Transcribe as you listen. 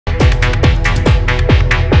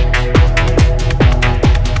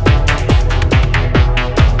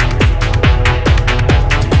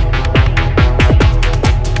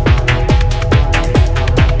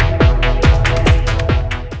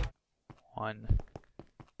1.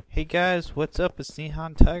 Hey guys, what's up? It's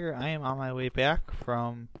NihonTiger. I am on my way back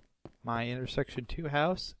from my Intersection 2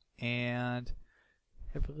 house and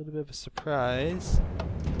have a little bit of a surprise.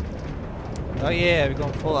 Oh yeah, we're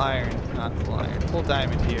going full iron. Not full iron, full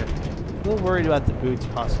diamond here. A little worried about the boots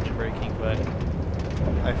possibly breaking, but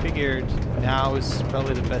I figured now is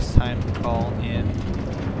probably the best time to call in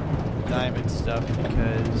diamond stuff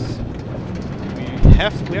because we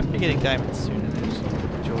have to be getting diamonds soon, and there's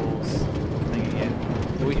Joel's thing again.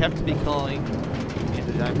 But we have to be calling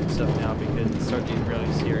into diamond stuff now because it's starting to get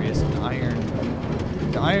really serious. And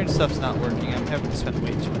the iron stuff's not working. I'm having to spend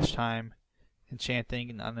way too much time enchanting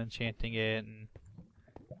and unenchanting it and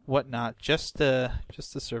whatnot just to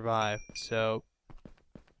survive. So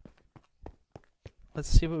let's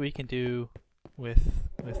see what we can do with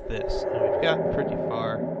this. Now, we've gotten pretty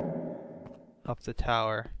far up the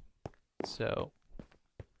tower, so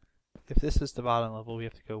if this is the bottom level, we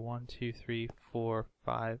have to go 1, 2, 3, 4,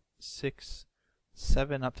 5, 6,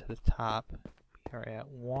 7 up to the top. We are at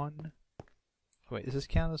 1. Wait, does this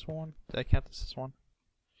count as 1? Did I count this as 1?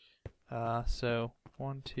 So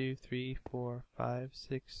 1, 2, 3, 4, 5,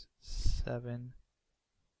 6, 7.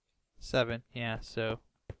 7, yeah, so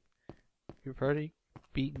we've already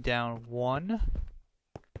beaten down 1,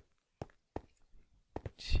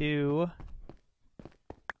 2,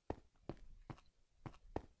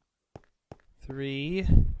 3,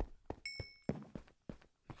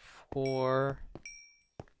 4,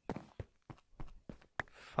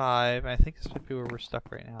 5. I think this might be where we're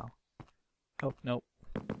stuck right now. Oh, nope.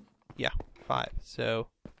 Yeah, 5. So,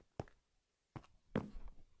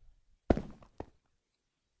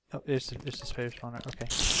 oh, there's the spider spawner. Okay,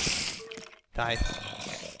 die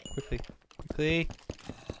quickly.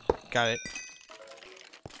 Got it.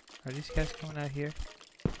 Are these guys coming out here?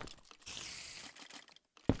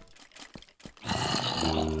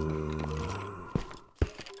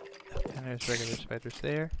 And there's regular spiders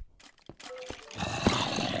there.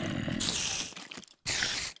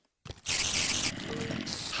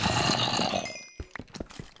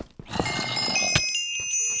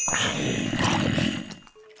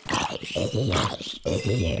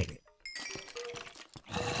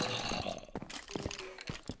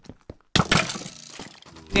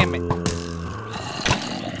 Damn it.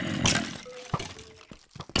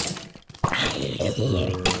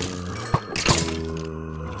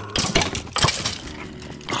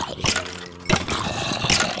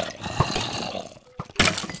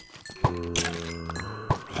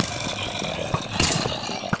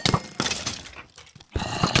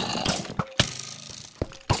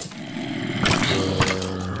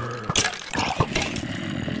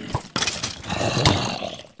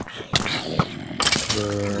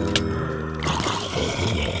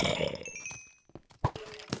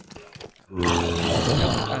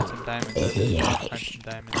 Find some diamonds. Find some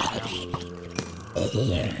diamonds now.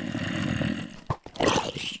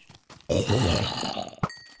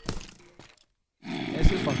 This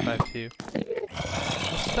is 152.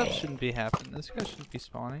 This stuff shouldn't be happening. This guy shouldn't be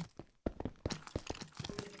spawning.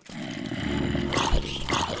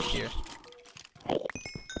 Here.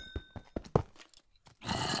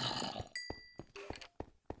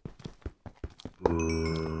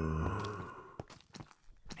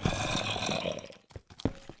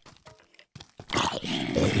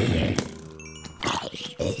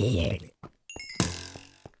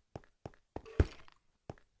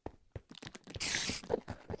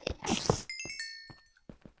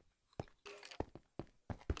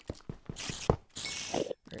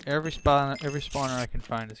 Every spawner I can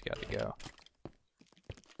find has got to go.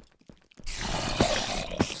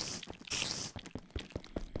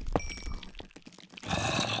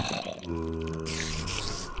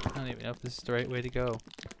 I don't even know if this is the right way to go.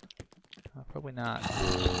 Probably not.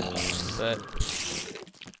 But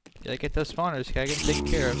gotta get those spawners. Gotta get them taken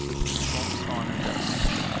care of. So one spawner.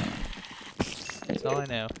 That's all I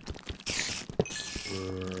know.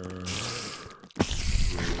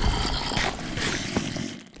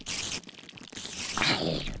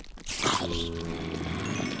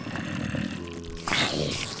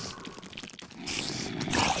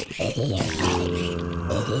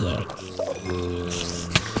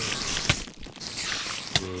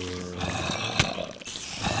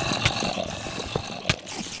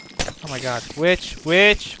 Oh my god. Which?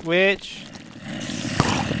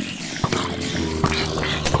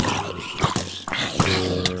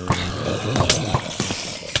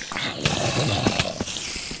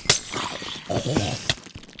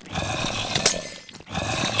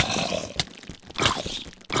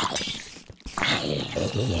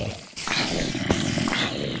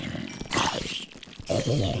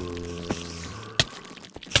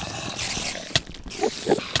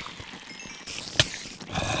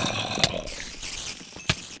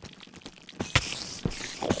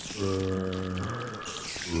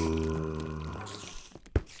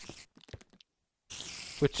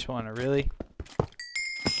 Which one? Really?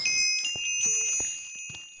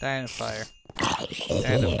 Die in a fire.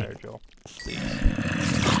 Die in a fire, Joel. Please.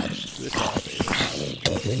 Do this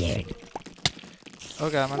elevator. Oh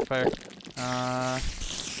god, I'm on fire.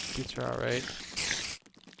 Boots are alright.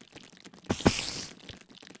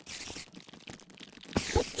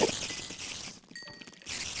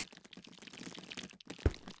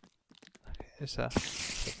 There's a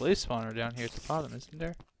blaze spawner down here at the bottom, isn't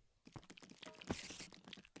there?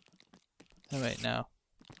 Oh wait, no.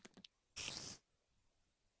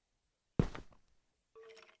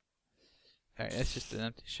 Alright, that's just an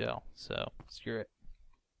empty shell, so screw it.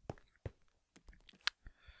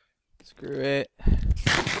 Screw it.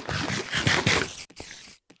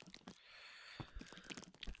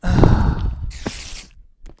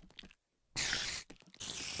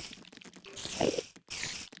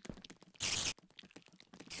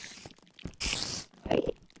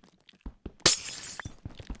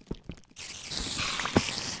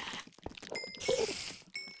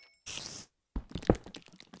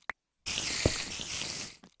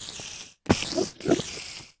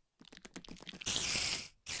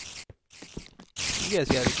 You guys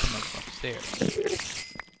gotta come up upstairs.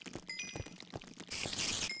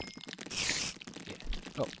 Yeah.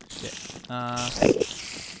 Oh, shit.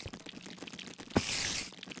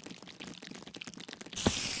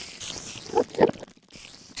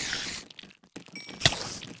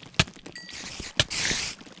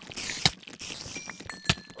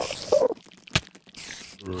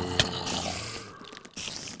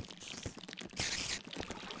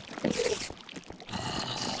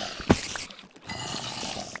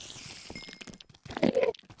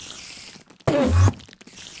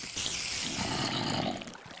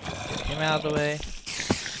 Get him out of the way.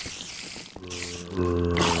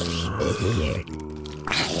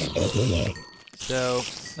 So,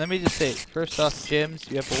 let me just say, first off, gyms,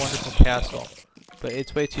 you have a wonderful castle. But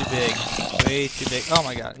it's way too big. Way too big. Oh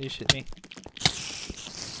my god, you shit me.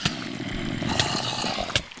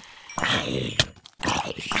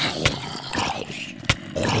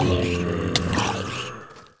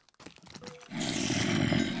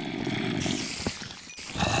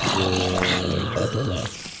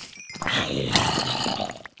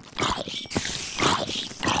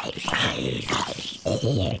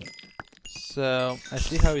 So, I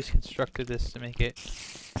see how he's constructed this to make it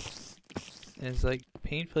as like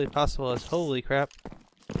painfully possible as holy crap.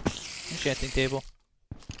 Enchanting table.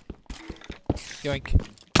 Yoink.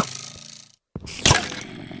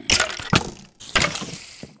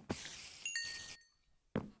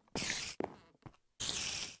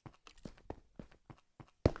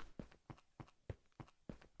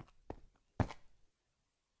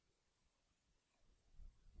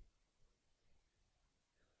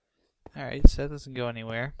 Alright, so that doesn't go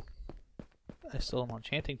anywhere. I still have an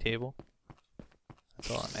enchanting table.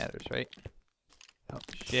 That's all that matters, right? Oh,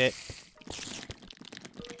 shit.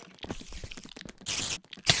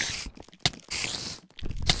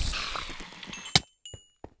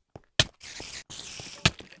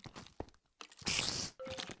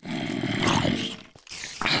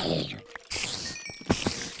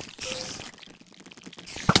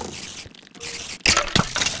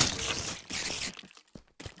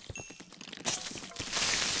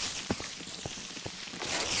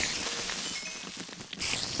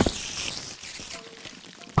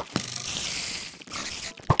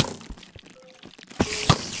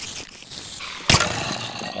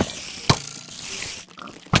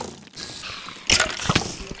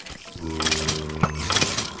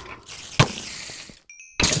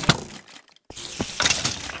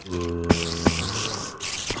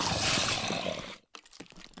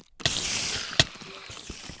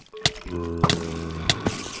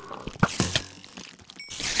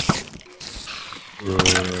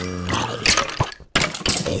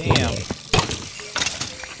 Damn.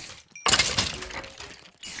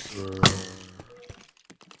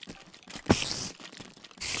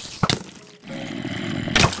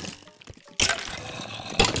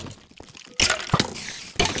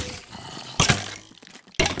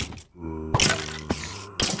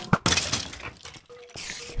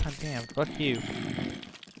 God damn, fuck you.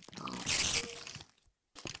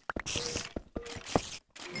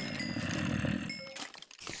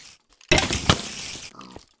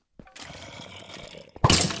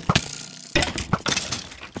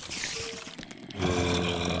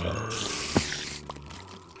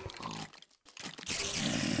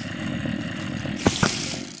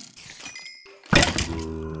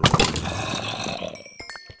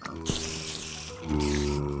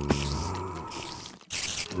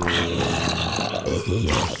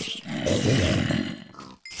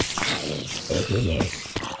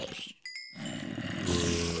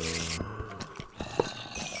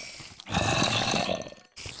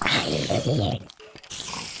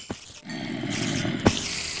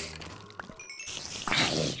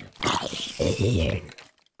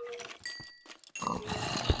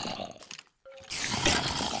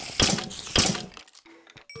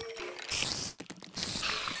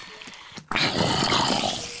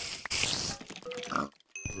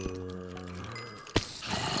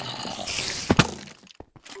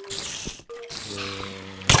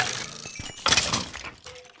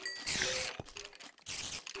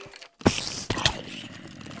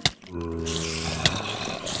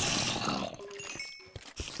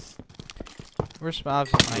 Worst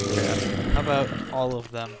mobs in Minecraft. How about all of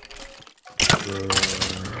them?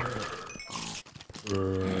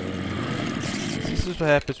 This is what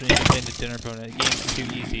happens when you play the dinner bone. The game's too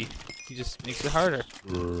easy. He just makes it harder.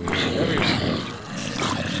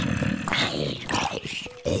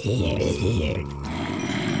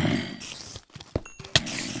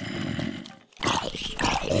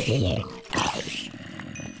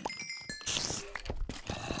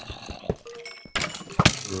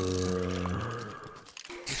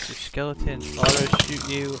 Mr. Skeletons auto shoot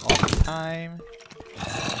you all the time.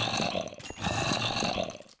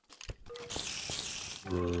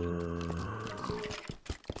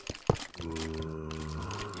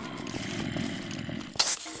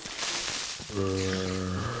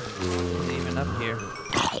 And even up here,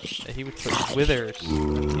 he would put withers.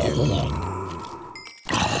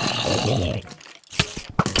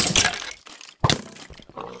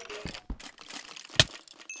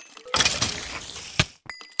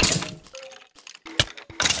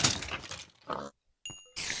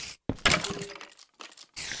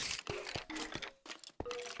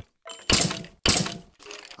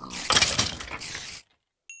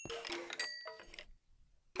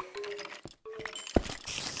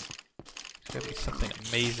 There's gotta be something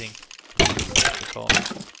amazing.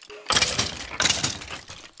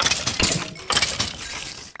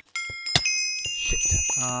 Shit.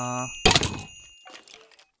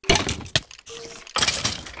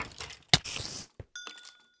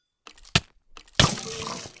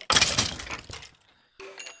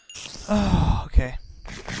 Oh, okay.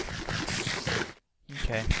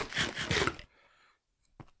 Okay.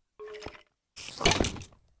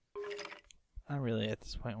 I'm really at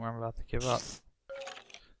this point where I'm about to give up.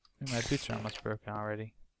 Maybe my boots are almost broken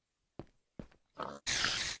already.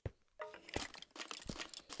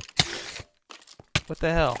 What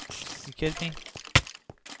the hell? You kidding me?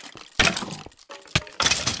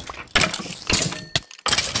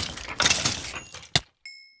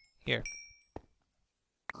 Here.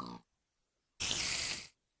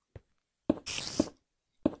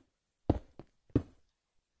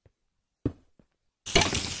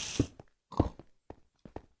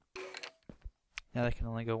 Now that can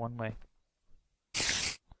only go one way.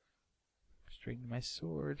 Straighten my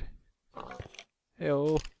sword.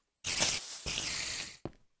 Heyo.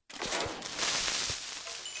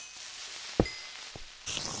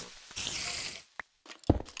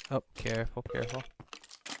 Oh, careful, careful.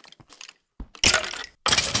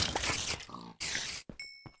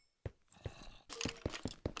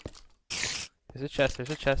 There's a chest, there's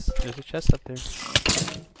a chest, there's a chest up there.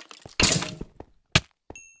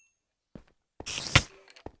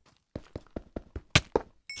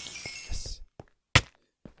 Yes.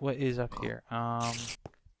 What is up here? Well,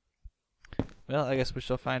 I guess we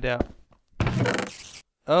shall find out.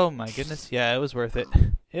 Oh my goodness, yeah, it was worth it.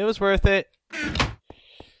 It was worth it!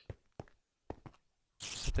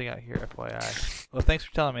 Something out here, FYI. Well, thanks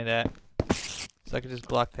for telling me that. So I could just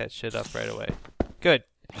block that shit up right away. Good.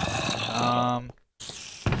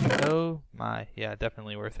 Oh my, yeah,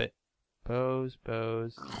 definitely worth it. Bows,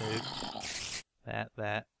 bows, oops.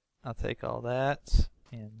 That. I'll take all that.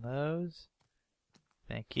 And those.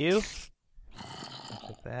 Thank you. I'll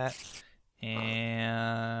take that.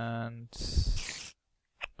 And...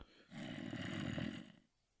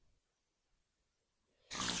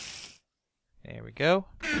 there we go.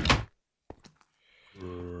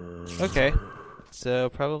 Okay. So,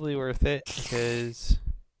 probably worth it, because...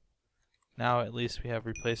 now at least we have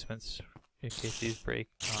replacements in case these break.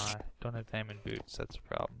 Don't have diamond boots, that's a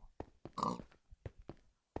problem.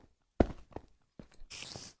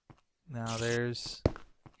 Now there's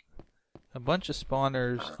a bunch of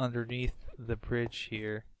spawners underneath the bridge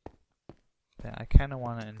here that I kind of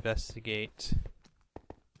want to investigate.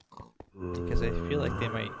 Because I feel like they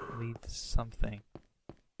might lead to something.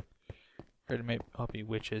 Or they might all be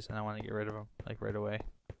witches and I want to get rid of them, like right away.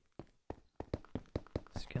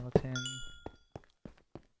 Skeleton.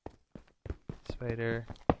 Spider.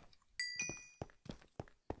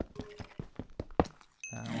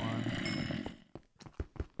 That one.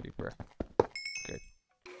 Creeper. Good.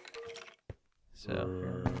 So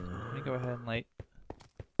let me go ahead and light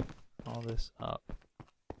all this up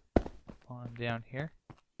while I'm down here.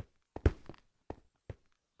 At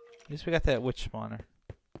least we got that witch spawner.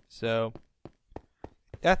 So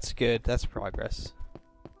that's good. That's progress.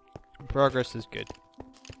 Progress is good.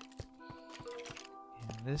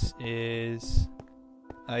 And this is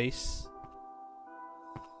ice.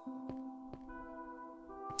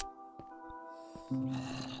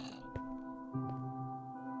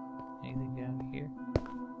 Anything down here?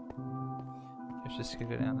 It's just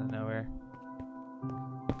gonna go down to nowhere.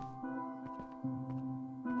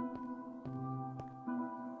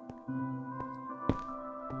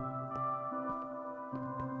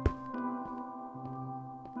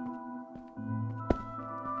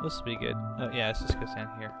 This will be good. Oh yeah, it just goes down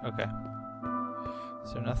here. Okay.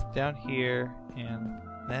 So nothing down here, and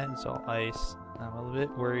that is all ice. I'm a little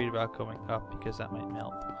bit worried about going up because that might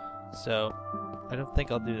melt. So I don't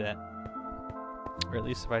think I'll do that. Or at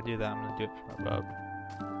least if I do that, I'm going to do it from above.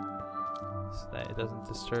 So that it doesn't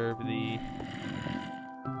disturb the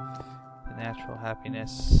natural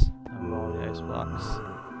happiness of all the ice blocks.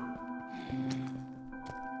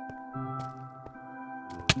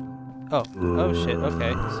 Oh shit,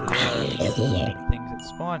 okay. So there are things that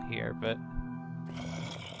spawn here, but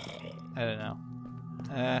I don't know.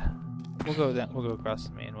 We'll go across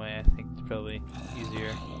the main way. I think it's probably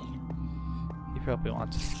easier. He probably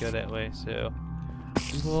wants us to go that way, so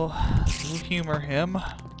we'll humor him.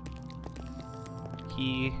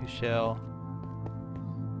 He who shall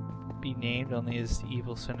be named only as the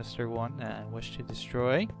evil, sinister one that I wish to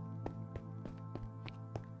destroy.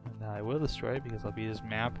 And I will destroy it because I'll beat his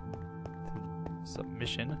map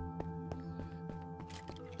submission.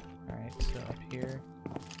 Alright, so up here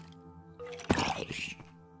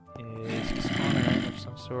is a spawner of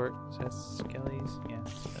some sort. Is that skellies? Yeah,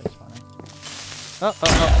 that's spawning.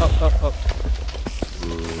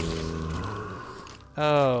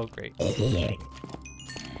 Oh, great.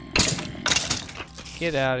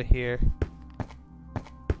 Get out of here.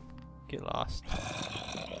 Get lost.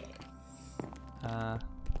 And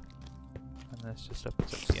this just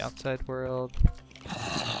opens up the outside world.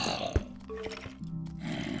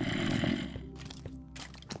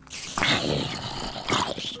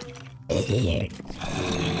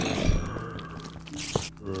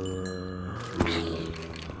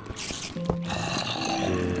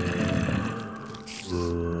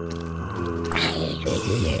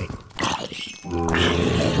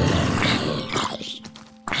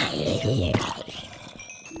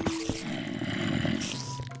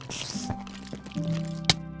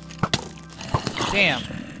 Damn.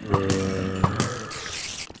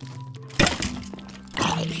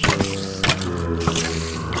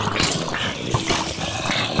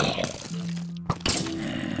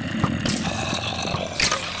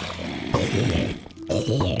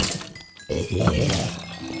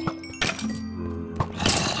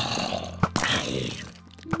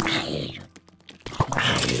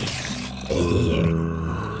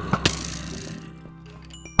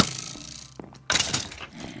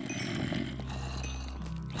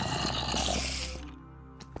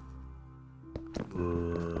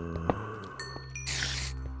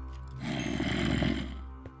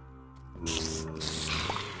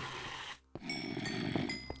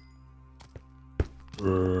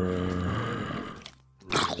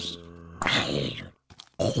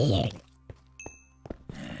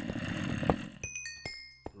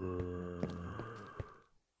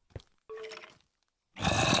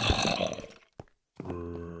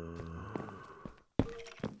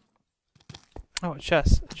 Oh, a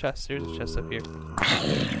chest. A chest. There's a chest up here.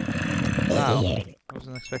 Wow. I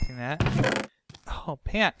wasn't expecting that. Oh,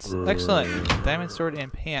 pants. Excellent. Diamond sword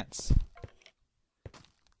and pants.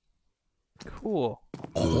 Cool.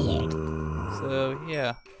 So,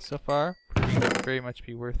 yeah. So far, very much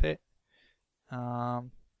be worth it. I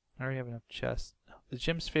already have enough chests. The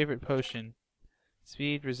gym's favorite potion.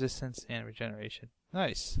 Speed, resistance, and regeneration.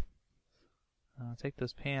 Nice. I'll take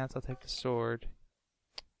those pants. I'll take the sword.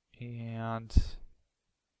 And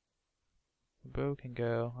the bow can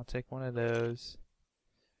go. I'll take one of those.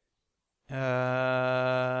 No.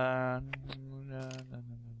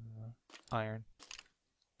 Iron.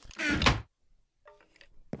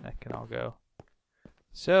 That can all go.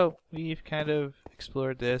 So we've kind of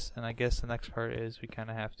explored this, and I guess the next part is we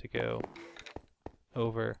kind of have to go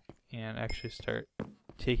over and actually start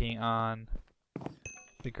taking on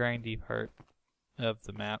the grindy part of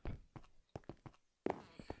the map.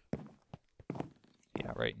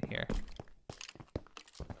 Yeah, right in here.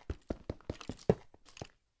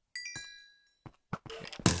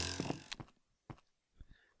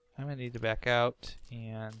 I'm gonna need to back out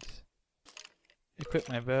and equip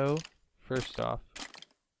my bow first off.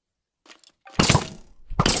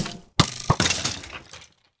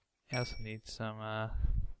 I also need some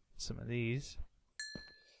of these.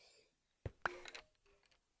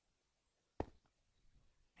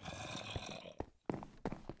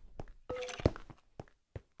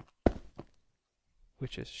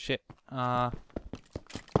 Which is shit. Where are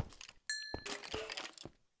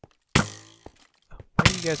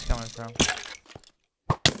you guys coming from?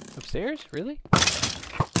 Upstairs? Really?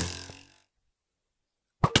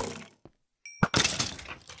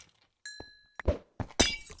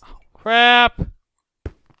 Oh, crap!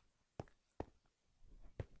 I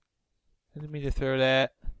didn't mean to throw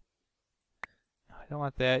that. I don't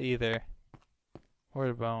want that either. Or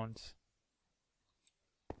the bones.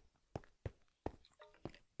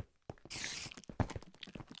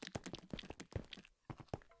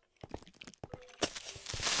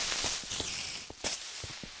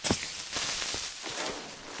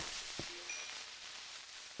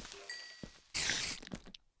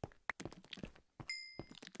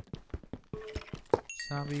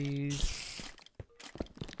 Zombies,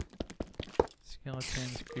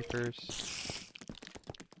 skeletons, creepers,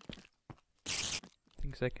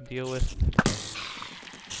 things I can deal with.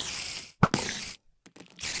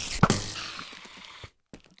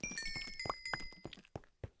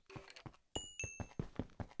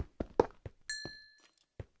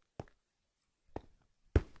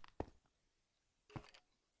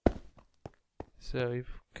 So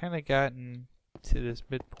we've kind of gotten to this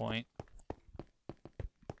midpoint.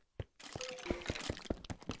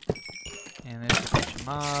 And there's a bunch of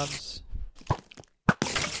mobs.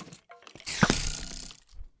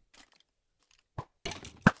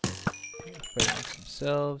 Fight amongst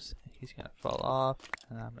themselves. He's gonna fall off,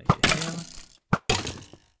 and I'm gonna get him.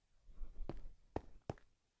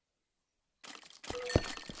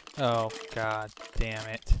 Oh, god damn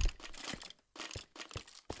it.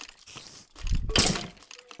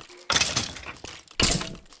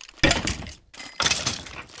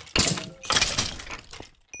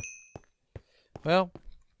 Well,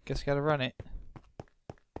 guess gotta run it.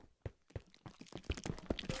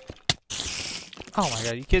 Oh my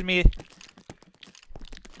god, you kidding me?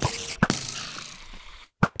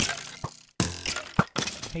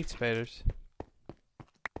 Hate spiders.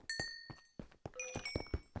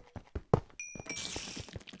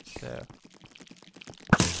 So.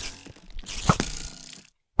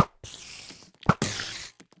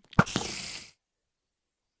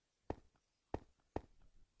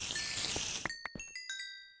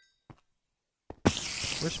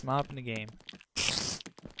 Worst mob in the game.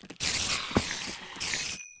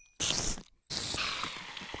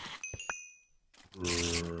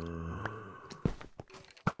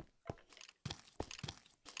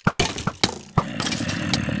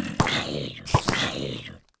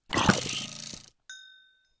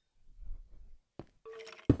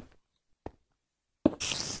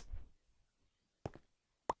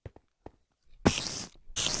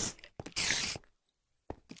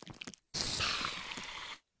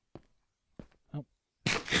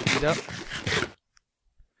 Up.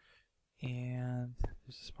 And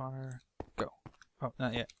there's a spawner. Go. Oh,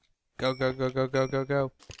 not yet. Go, go, go, go, go, go,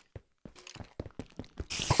 go.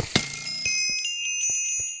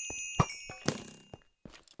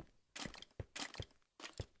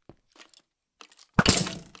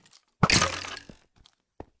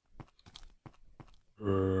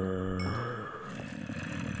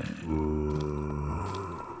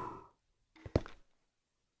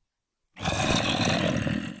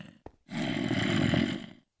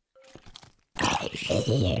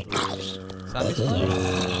 Zombie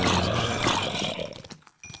spawn?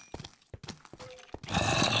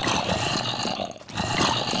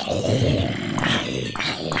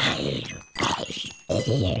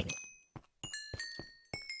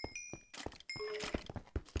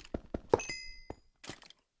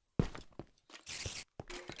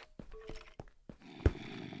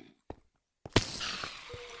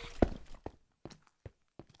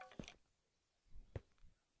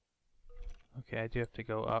 Okay, I do have to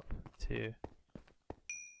go up to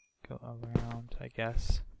go around, I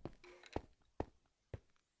guess.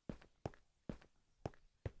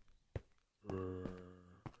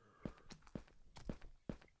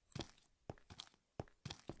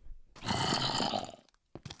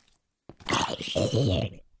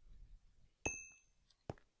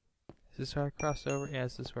 Is this where I cross over? Yeah,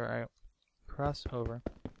 this is where I cross over.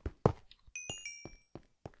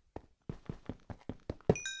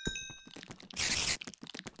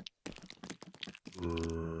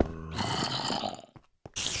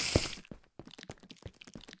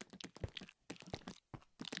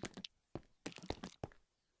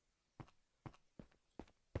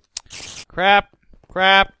 Crap!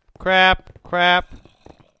 Crap! Crap! Crap!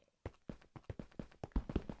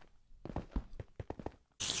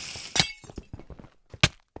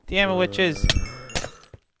 Damn it, witches!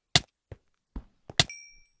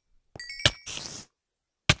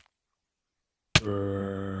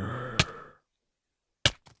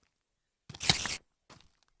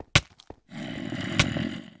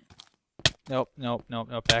 Nope, nope, nope,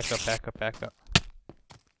 nope. Back up, back up, back up.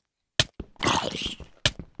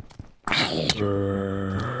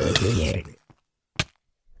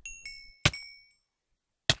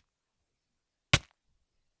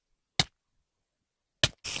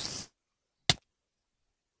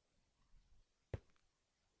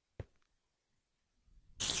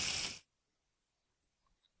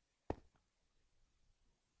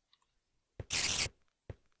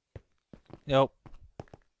 Nope.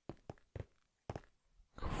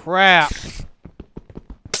 Crap!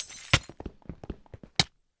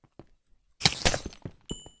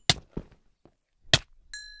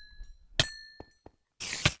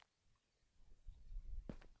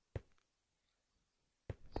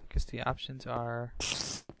 I guess the options are...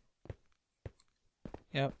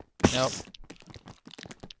 Yep. Nope.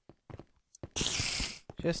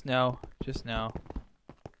 Just no. Just no.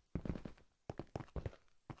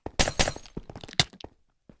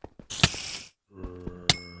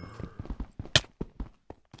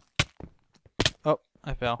 Oh,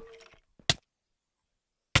 I fell.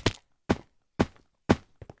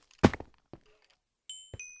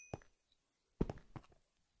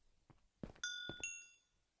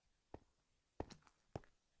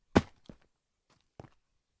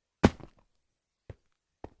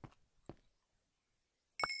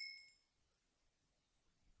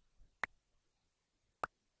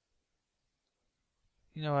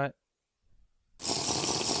 You know what?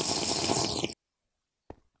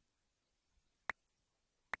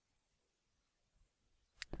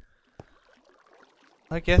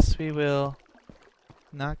 I guess we will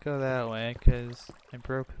not go that way, because I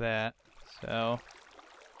broke that. So,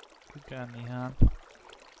 good God, Nihon.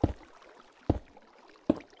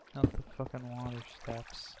 Not the fucking water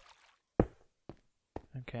steps.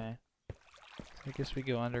 Okay. So I guess we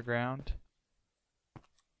go underground.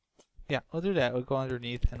 Yeah, we'll do that. We'll go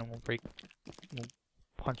underneath and then we'll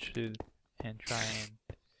punch through and try and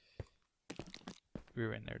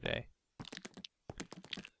ruin their day.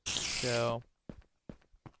 So,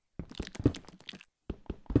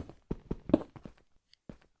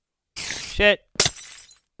 shit!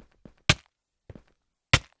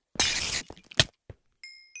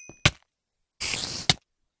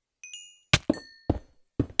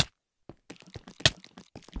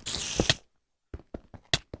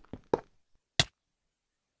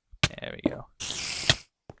 There we go.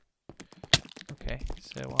 Okay,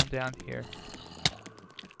 so while I'm down here,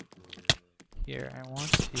 I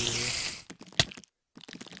want to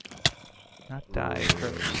not die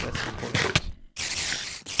first. That's important.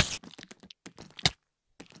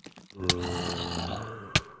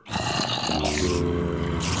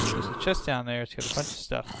 There's a chest down there. It's got a bunch of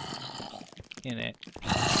stuff in it.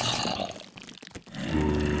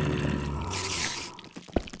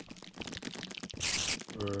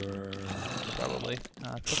 Probably. It's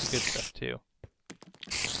got the good stuff too.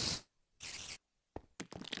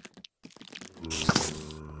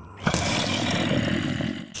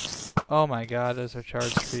 Oh my god, those are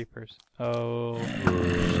charged creepers. Oh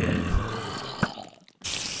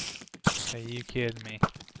shit. Are you kidding me?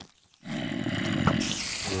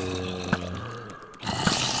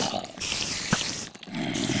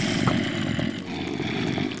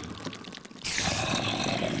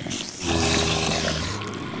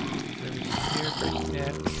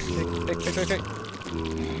 Quick.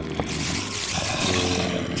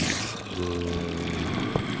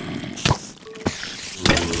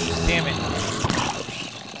 Damn it.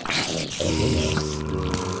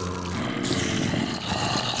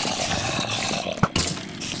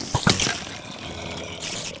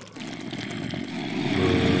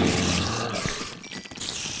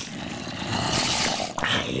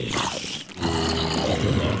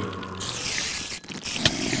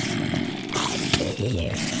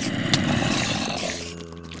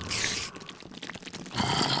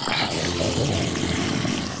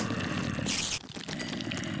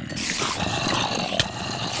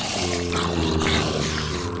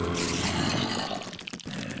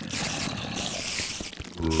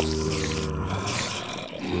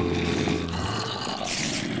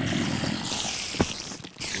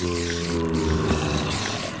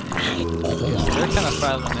 They're kind of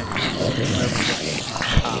filing it.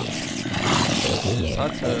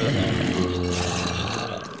 Lots of...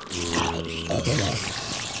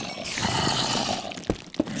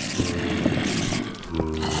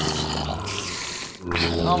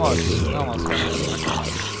 Almost got it.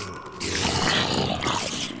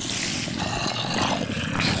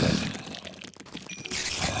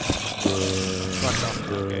 Fuck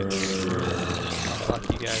off. Okay. Fuck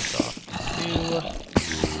you guys off.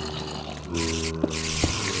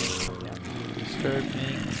 Come down here. Disturb me.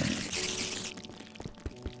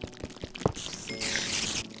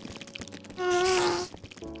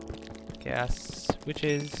 Gas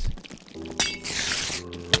switches.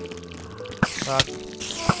 Fuck.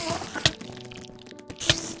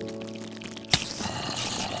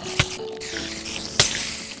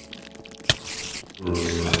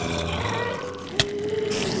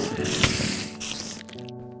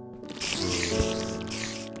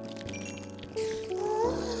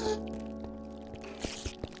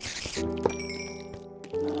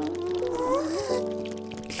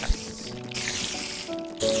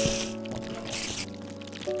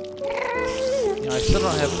 I still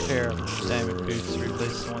don't have a pair of diamond boots to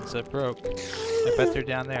replace the ones that broke. I bet they're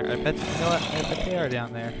down there. I bet, you know what? I bet they are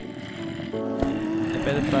down there. I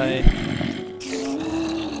bet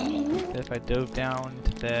if I dove down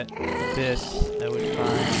to that abyss, I would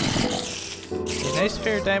find a nice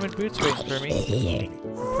pair of diamond boots waiting for me.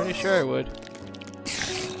 I'm pretty sure I would.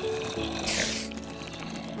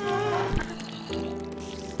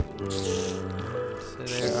 So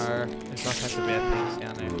there's all kinds of bad things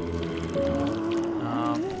down there.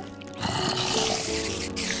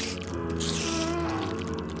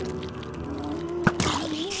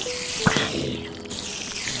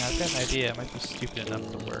 I've got an idea. It might be stupid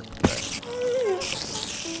enough to work, but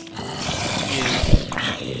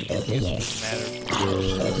it doesn't matter.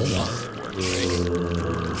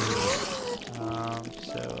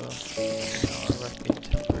 So I'll reckon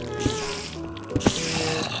temporary.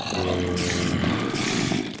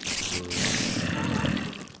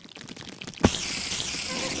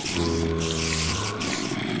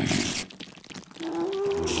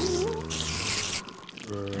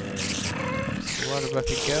 Water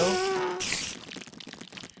bucket go.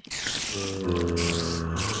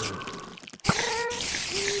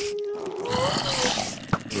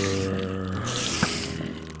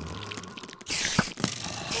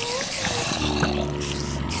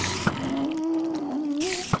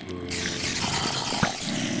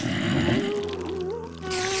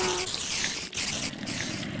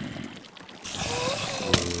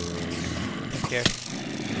 Here.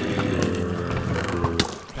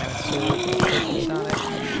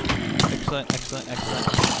 Excellent.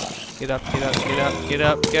 Get up,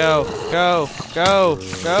 go,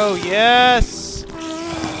 yes!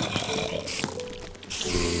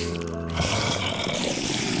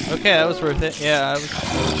 Okay, that was worth it. Yeah, I would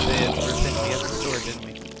say it's worth it to get the sword, didn't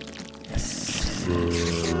we? Yes.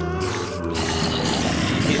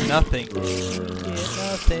 You get nothing. You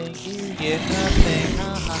get nothing.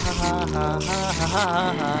 Ha ha ha ha ha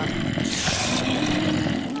ha ha.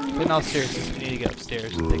 But in all seriousness, we need to go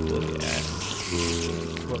upstairs and take a look at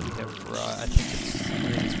what we have brought. I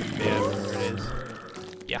think it's pretty bad, whatever it is.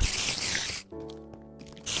 Yeah.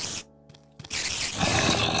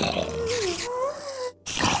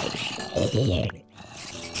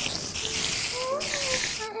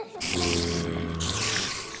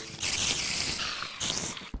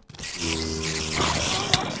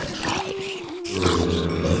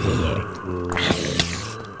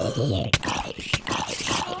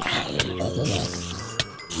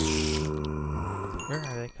 Where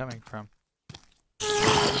are they coming from?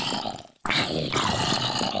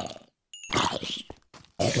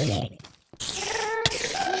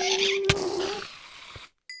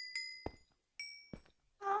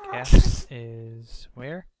 Gas is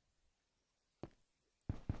where?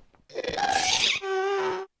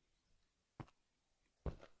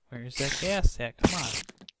 Where's that gas at? Come on.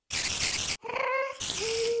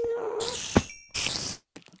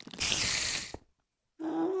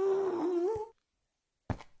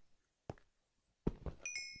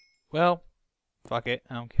 Well, fuck it.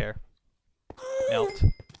 I don't care. Melt.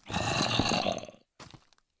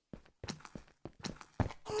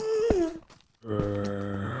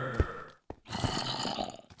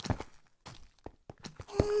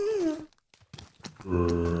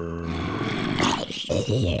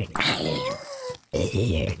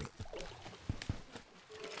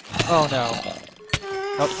 Oh no.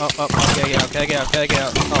 Oh, okay, get out.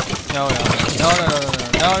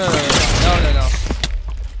 Oh, no.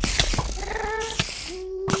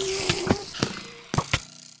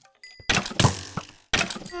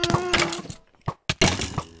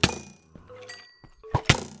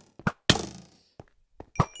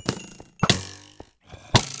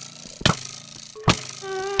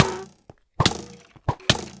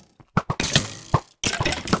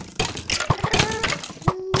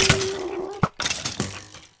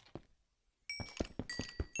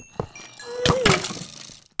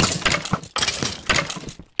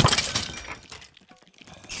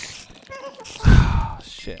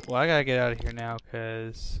 well, I gotta get out of here now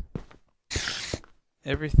because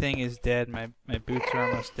everything is dead. My boots are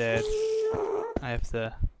almost dead. I have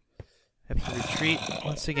to retreat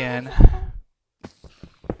once again. I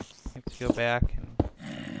have to go back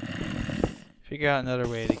and figure out another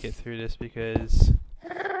way to get through this because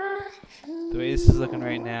the way this is looking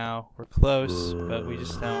right now, we're close, but we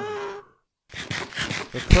just don't.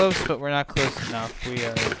 We're close, but we're not close enough. We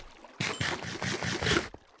are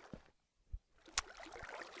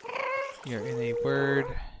in a word,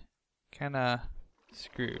 kinda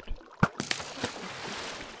screwed.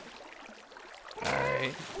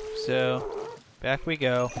 Alright, so back we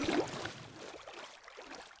go.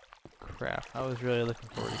 Crap, I was really looking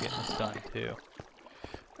forward to getting this done too.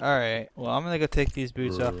 Alright, well I'm gonna go take these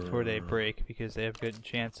boots off before they break because they have a good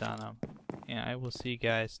chance on them. And I will see you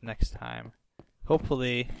guys next time.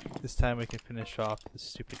 Hopefully, this time we can finish off this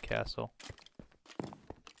stupid castle.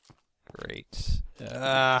 Great.